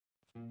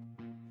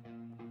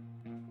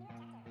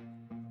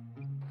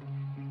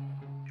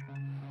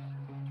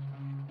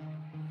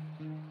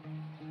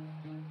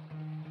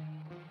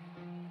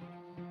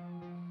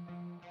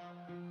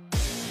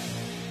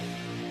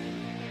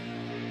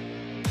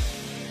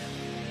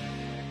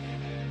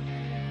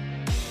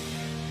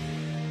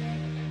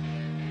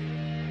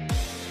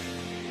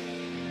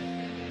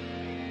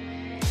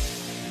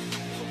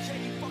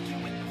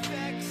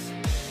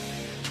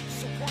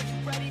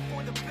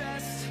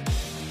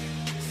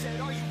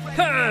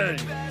Hey!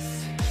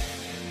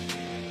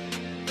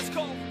 Let's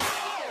go.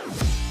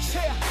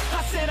 Yeah,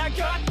 I said I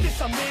got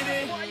this, I'm in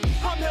it.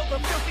 I'm hella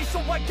filthy, so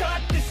I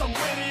got this, I'm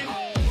winning.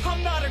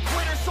 I'm not a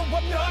quitter, so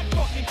I'm not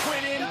fucking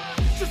quitting.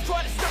 Just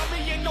try to stop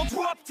me and you'll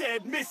drop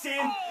dead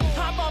missing.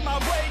 I'm on my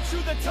way to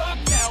the top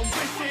now,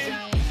 listen.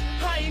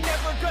 I ain't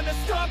never gonna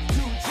stop,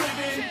 too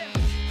driven.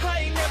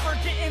 I ain't never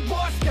getting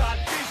lost, got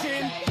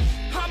vision.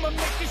 I'ma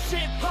make this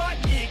shit hot,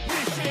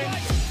 ignition.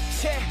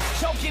 Yeah,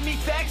 y'all give me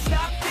facts,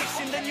 not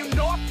fiction. Then you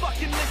know I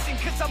fucking listen,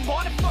 cause I'm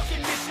on a fucking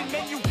mission.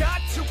 Man, you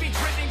got to be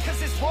driven, cause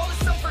this world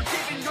is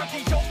unforgiving. You're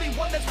the only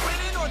one that's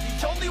winning, or the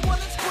only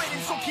one that's quitting.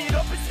 So get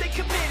up and stay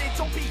committed,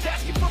 don't be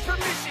asking for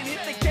permission.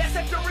 Hit the gas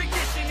after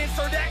ignition and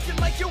start acting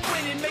like you're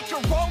winning. Make your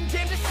own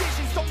damn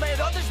decisions, don't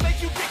let others make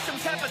you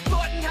victims. Have a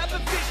thought and have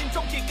a vision,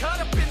 don't get caught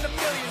up in the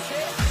millions.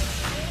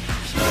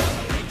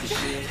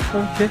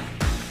 Okay.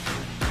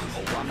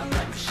 Oh, I'ma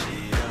light the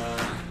shit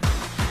up.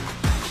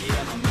 Yeah,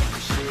 I'ma make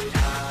the shit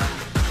hot.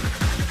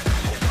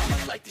 Oh, I'ma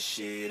light the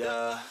shit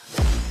up.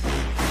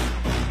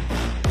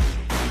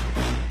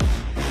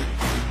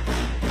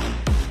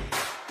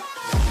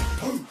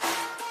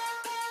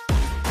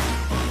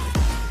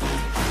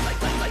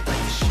 Light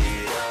the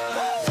shit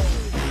up.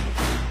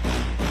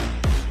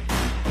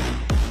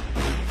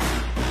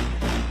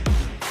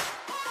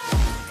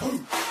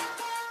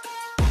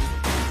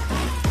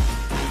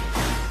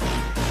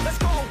 Let's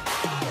go.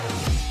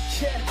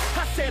 Yeah,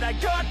 I said I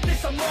got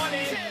this, I'm on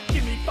it.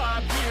 Give me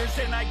 5 years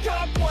and I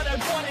got what I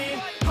wanted.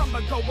 I'ma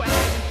go ahead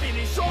and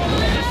finish all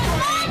that I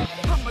started.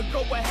 I'ma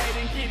go ahead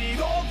and get it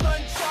all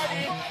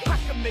uncharted. I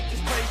can make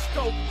this place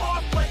go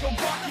off like a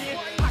rocket.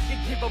 I can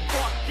give a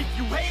fuck if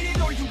you hate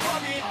it or you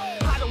love it.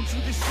 I don't do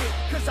this shit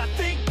cause I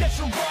think that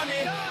you want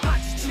it. I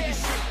just do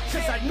this shit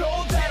cause I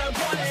know that I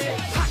want it.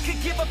 I could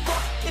give a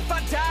fuck if I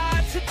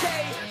die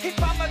today. If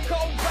I'ma go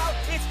out,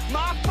 it's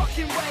my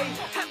fucking way.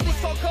 At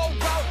least I'll go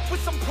out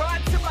with some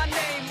pride to my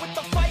name. With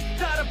the fight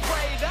that I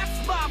pray,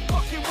 that's my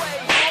fucking way.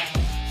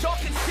 Y'all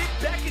can sit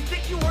back and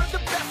think you heard the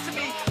best of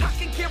me. I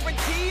can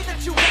guarantee that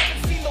you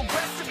haven't seen the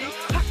rest of me.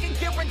 I can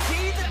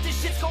guarantee that this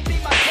shit's gonna be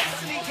my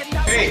destiny. And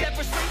I will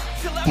never sleep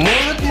till I'm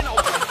in a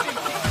Western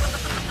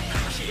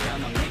King. Yeah,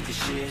 I'ma make this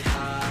shit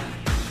hot.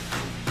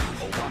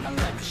 Oh, I'ma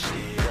light the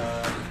shit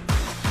up.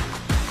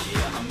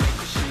 Yeah, I'ma make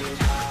this shit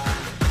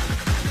hot.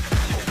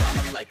 Oh,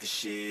 I'ma light the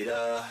shit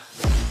up.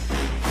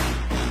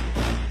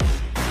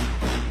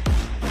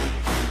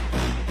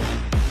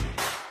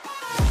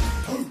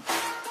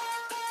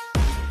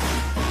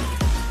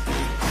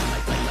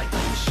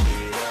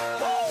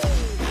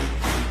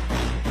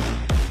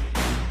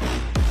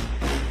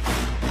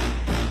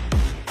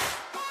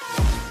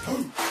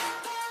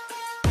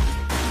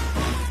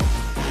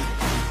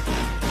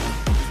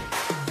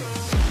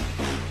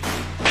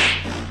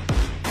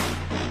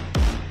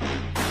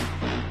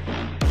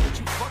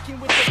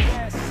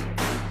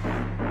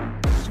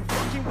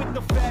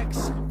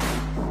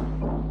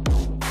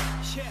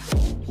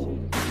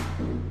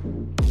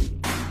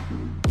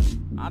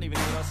 I don't even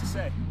know what else to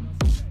say.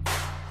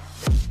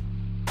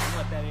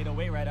 Let that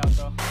 808 right out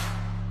though.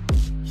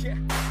 Yeah.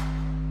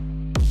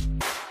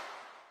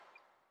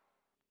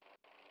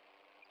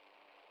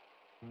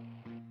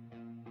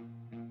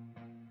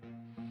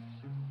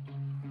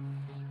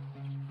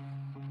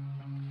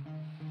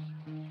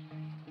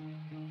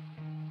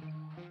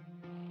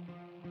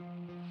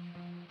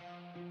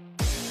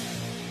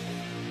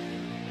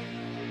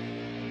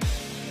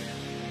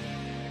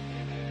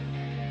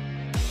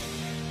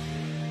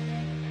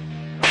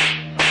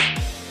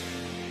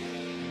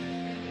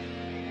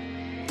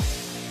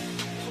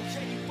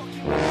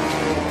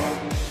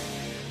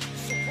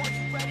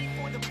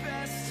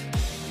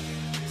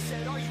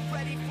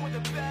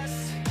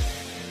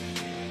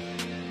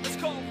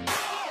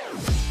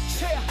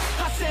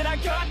 I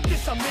got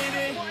this, I'm in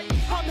it.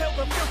 I'm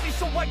hella filthy,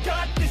 so I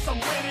got this, I'm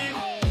winning.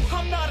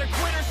 I'm not a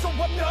quitter, so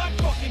I'm not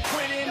fucking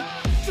quitting.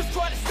 Just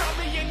try to stop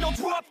me and you'll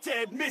drop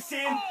dead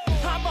missing.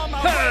 I'm on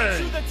my way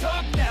to the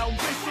top now,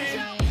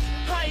 listen.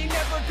 I ain't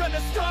never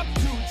gonna stop,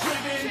 too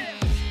driven.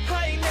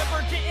 I ain't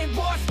never getting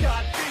lost,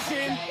 got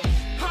vision.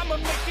 I'ma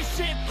make this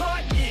shit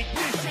hot,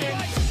 ignition.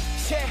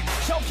 Yeah,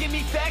 y'all give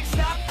me facts,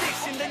 not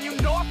fiction. Then you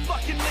know I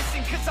fucking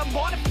listen, cause I'm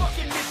on a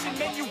fucking mission.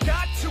 Man, you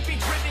got to be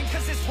driven,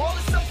 cause this world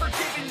is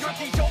unforgiving. You're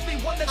the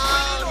only one that's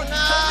winning, or the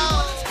only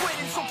one that's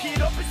quitting. So get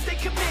up and stay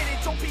committed,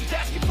 don't be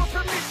asking for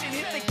permission.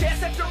 Hit the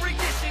gas after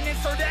ignition and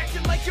start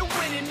acting like you're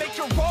winning. Make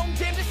your own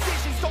damn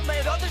decisions, don't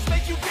let others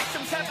make you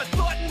victims. Have a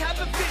thought and have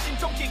a vision,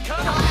 don't get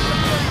caught up in the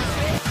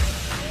millions.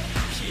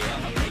 Yeah,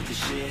 I'ma make this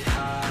shit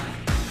hot.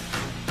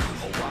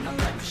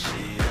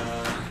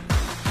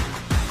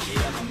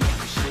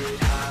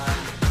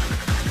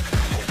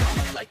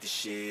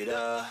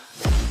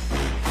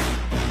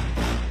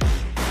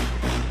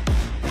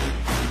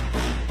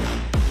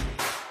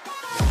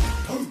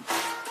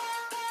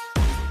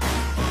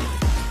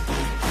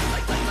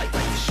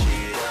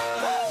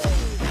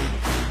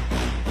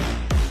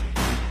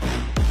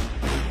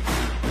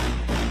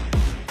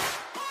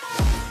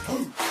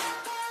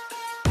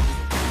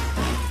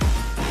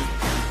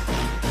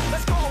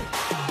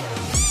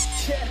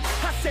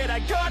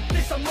 got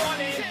this, I'm on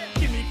it.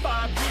 Give me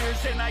 5 years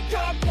and I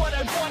got what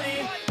I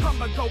wanted.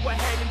 I'ma go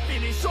ahead and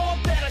finish all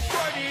that I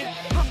started.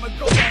 I'ma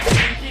go ahead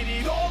and get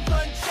it all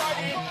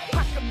uncharted.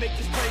 I can make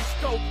this place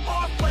go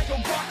off like a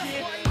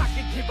rocket. I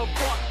can give a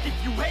fuck if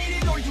you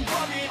hate it or you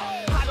love it.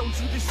 I don't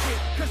do this shit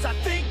cause I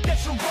think that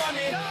you want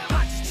it.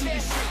 I just do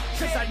this shit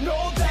cause I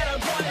know that I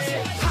want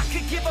it. I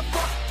could give a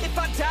fuck if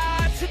I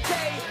die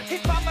today.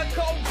 If I'ma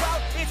go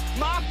out, it's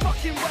my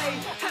fucking way.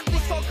 At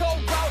least I'll go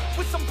out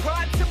with some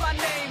pride to my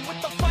name.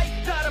 With the fight,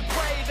 not a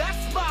play,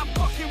 that's my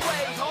fucking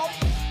way, home.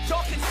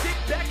 Y'all can sit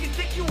back and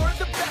think you heard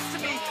the best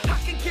of me. I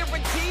can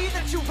guarantee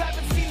that you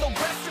haven't seen the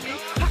rest of me.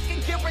 I can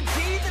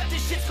guarantee that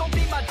this shit's gonna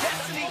be my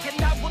destiny.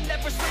 And I will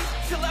never sleep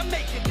till I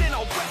make it, then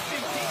I'll rest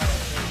in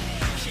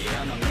peace.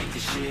 Yeah, I'ma make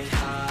this shit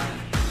hot.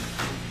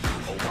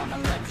 Oh, I'ma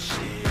light this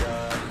shit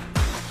up.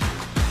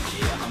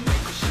 Yeah, I'ma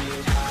make this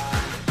shit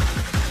hot.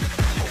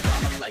 Oh,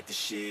 I'ma light this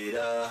shit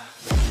up.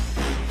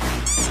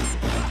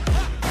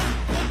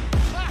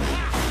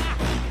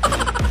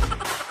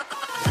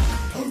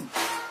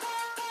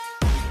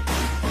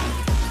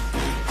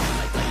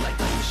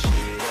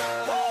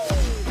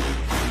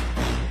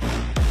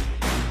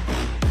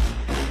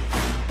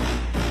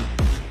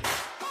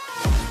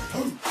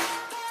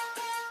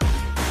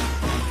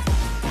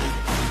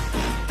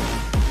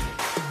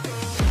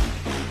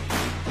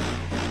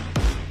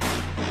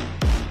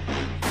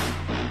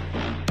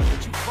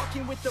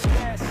 With the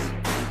best,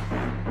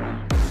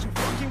 you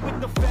fucking with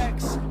the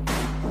facts.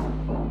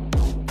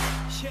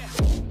 Yeah,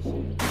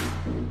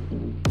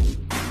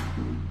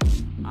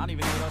 I don't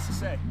even know what else to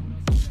say.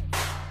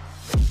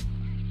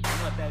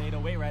 I'll let that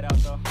 808 right out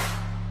though.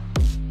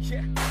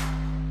 Yeah.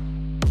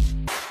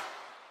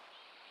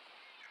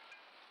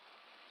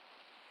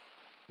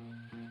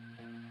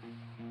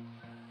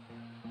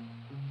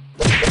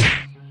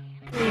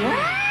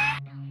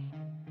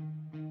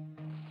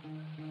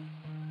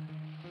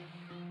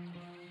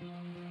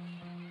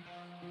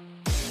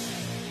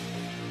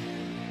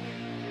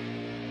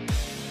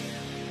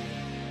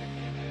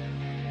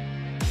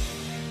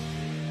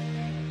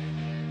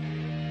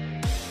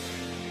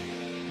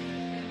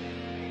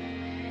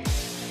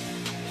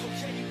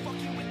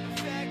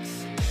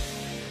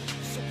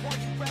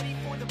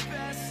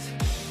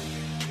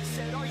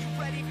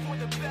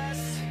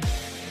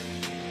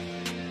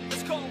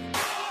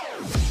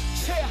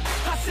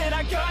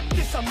 I got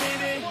this, I'm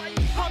in it.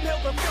 I'm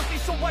hella filthy,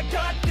 so I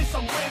got this,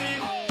 I'm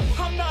winning.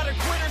 I'm not a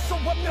quitter, so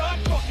I'm not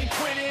fucking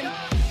quitting.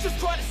 Just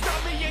try to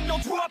stop me and you'll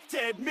drop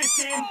dead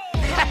missing.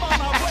 I'm on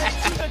my way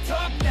to the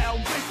top now,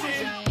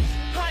 listen.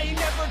 I ain't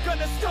never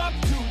gonna stop,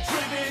 too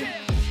driven.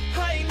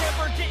 I ain't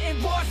never getting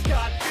lost,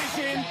 got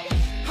vision.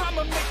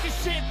 I'ma make this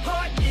shit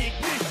hot,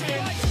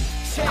 ignition.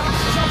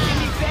 Talking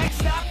me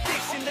facts, not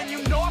fiction. Then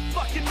you know I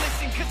fucking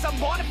listen, cause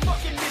I'm on a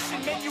fucking mission.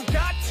 Man, you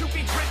got to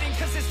be driven,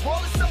 cause this world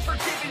is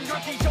unforgiving.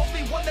 You're the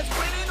only one that's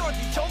winning, or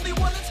the only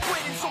one that's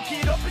quitting. So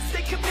get up and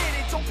stay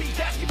committed, don't be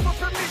asking for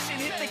permission.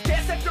 Hit the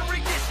gas after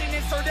ignition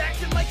and start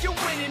acting like you're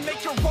winning.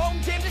 Make your own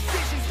damn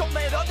decisions, don't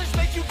let others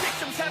make you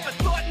victims. Have a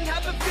thought and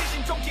have a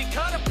vision, don't get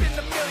caught up in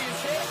the millions.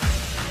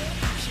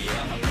 Yeah,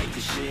 I'ma make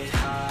this shit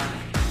hot.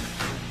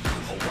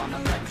 Oh,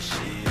 I'ma light this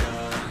shit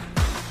up.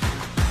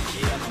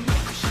 Yeah, I'ma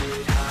make this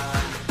shit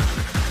hot.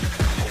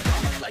 Oh,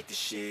 I'ma light this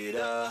shit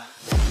up.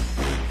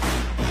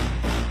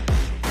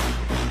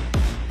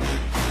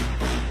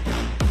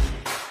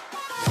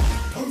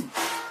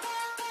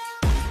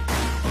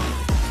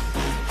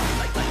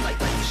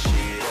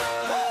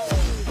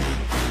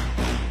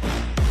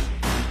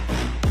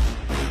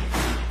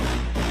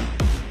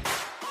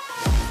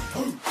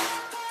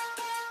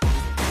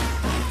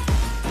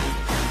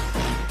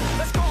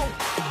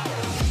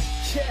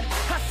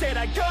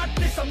 I got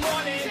this, I'm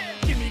on it.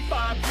 Give me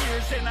 5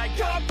 years and I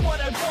got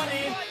what I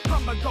wanted.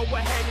 I'ma go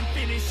ahead and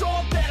finish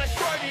all that I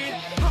started.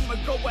 I'ma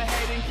go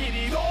ahead and get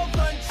it all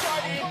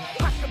uncharted.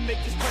 I can make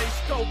this place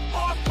go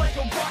off like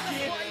a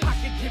rocket. I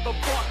can give a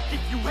fuck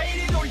if you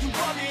hate it or you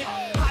love it.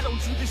 I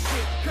don't do this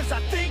shit cause I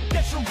think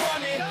that you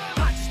want it.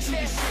 I just do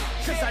this shit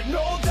cause I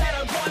know that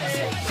I want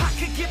it. I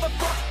could give a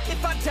fuck if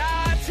I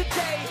die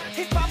today.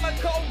 If I'ma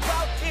go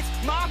out, it's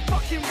my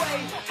fucking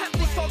way. At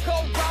least I'll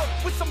go out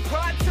with some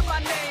pride to my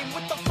name.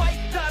 With the fight,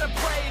 not a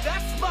play,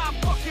 that's my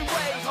fucking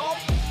way, home.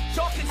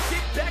 Y'all can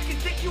sit back and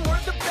think you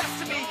heard the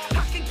best of me.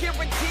 I can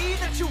guarantee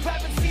that you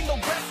haven't seen the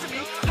rest of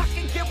me. I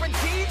can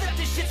guarantee that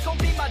this shit's gonna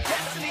be my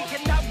destiny.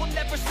 And I will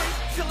never sleep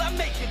till I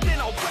make it, then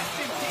I'll rest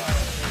in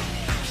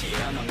peace.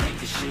 Yeah, I'ma make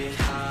this shit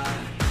hot.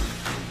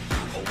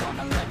 Oh,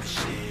 I'ma light this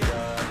shit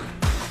up.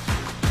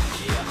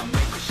 Yeah, I'ma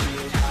make this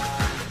shit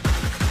hot.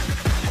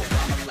 Oh,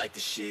 I'ma light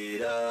this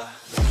shit up.